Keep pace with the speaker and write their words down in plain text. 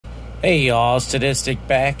Hey y'all, Sadistic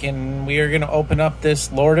back, and we are going to open up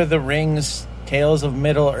this Lord of the Rings Tales of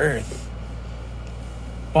Middle-earth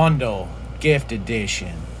bundle gift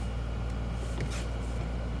edition.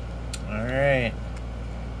 Alright,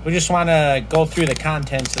 we just want to go through the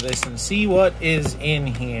contents of this and see what is in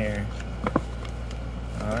here.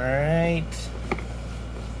 Alright,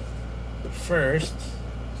 first,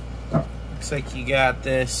 looks like you got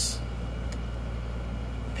this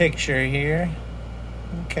picture here.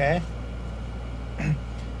 Okay.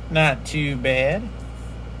 Not too bad.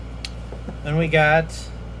 Then we got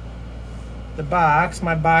the box.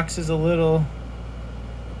 My box is a little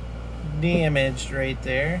damaged right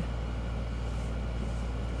there.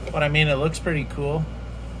 But I mean, it looks pretty cool.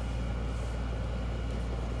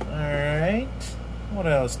 Alright. What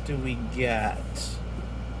else do we got?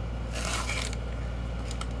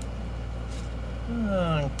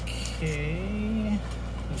 Okay.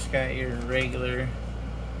 Just got your regular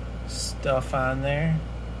stuff on there.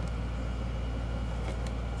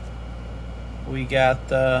 We got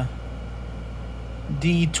the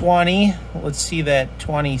D20. Let's see that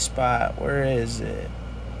 20 spot. Where is it?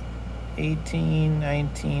 18,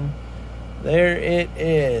 19. There it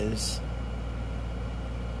is.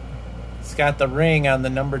 It's got the ring on the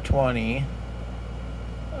number 20.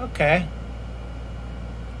 Okay.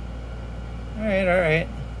 Alright.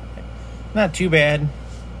 Not too bad.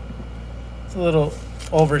 It's a little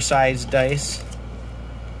oversized dice.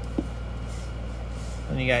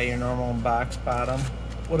 Then you got your normal box bottom.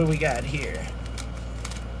 What do we got here?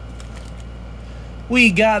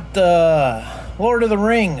 We got the Lord of the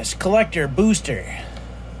Rings collector booster.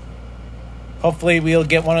 Hopefully we'll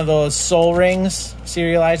get one of those soul rings.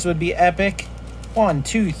 Serialized would be epic. 1,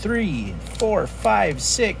 2, 3, 4, 5,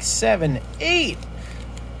 6, 7, 8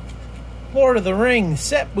 Lord of the Rings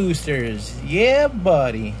set boosters. Yeah,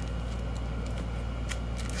 buddy.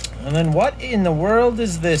 And then what in the world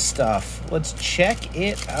is this stuff? Let's check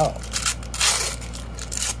it out.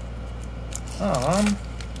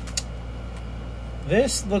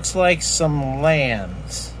 This looks like some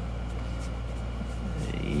lands.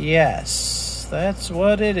 Yes, that's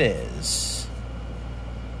what it is.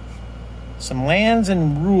 Some lands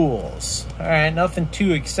and rules. Alright, nothing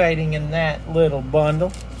too exciting in that little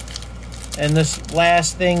bundle. And this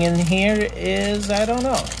last thing in here is, I don't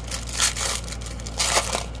know.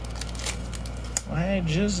 I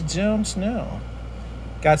just don't know.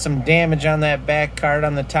 Got some damage on that back card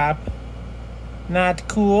on the top. Not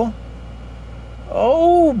cool.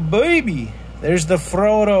 Oh, baby. There's the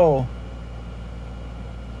Frodo.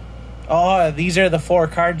 Oh, these are the 4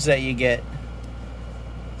 cards that you get.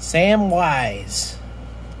 Samwise.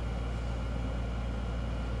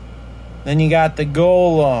 Then you got the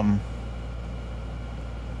Golem.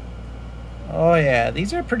 Oh, yeah.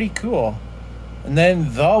 These are pretty cool. And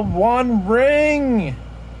then the One Ring.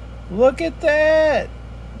 Look at that.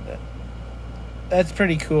 That's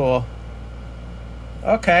pretty cool.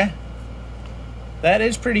 Okay. That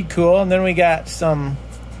is pretty cool. And then we got some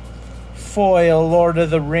foil Lord of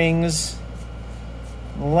the Rings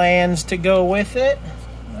lands to go with it.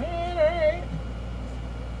 Alright.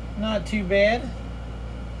 Not too bad.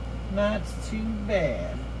 Not too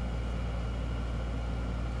bad.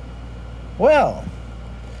 Well,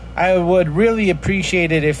 I would really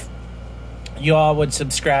appreciate it if you all would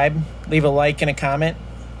subscribe, leave a like and a comment.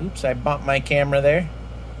 Oops, I bumped my camera there.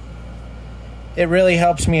 It really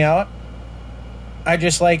helps me out. I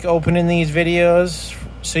just like opening these videos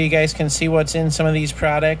so you guys can see what's in some of these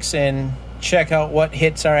products and check out what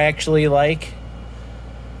hits are actually like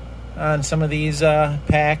on some of these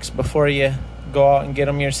packs before you go out and get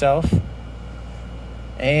them yourself.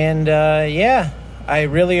 And yeah. I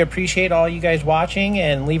really appreciate all you guys watching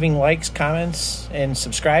and leaving likes, comments, and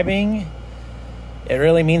subscribing. It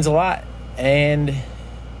really means a lot. And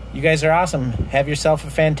you guys are awesome. Have yourself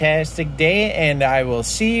a fantastic day, and I will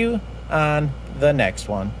see you on the next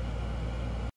one.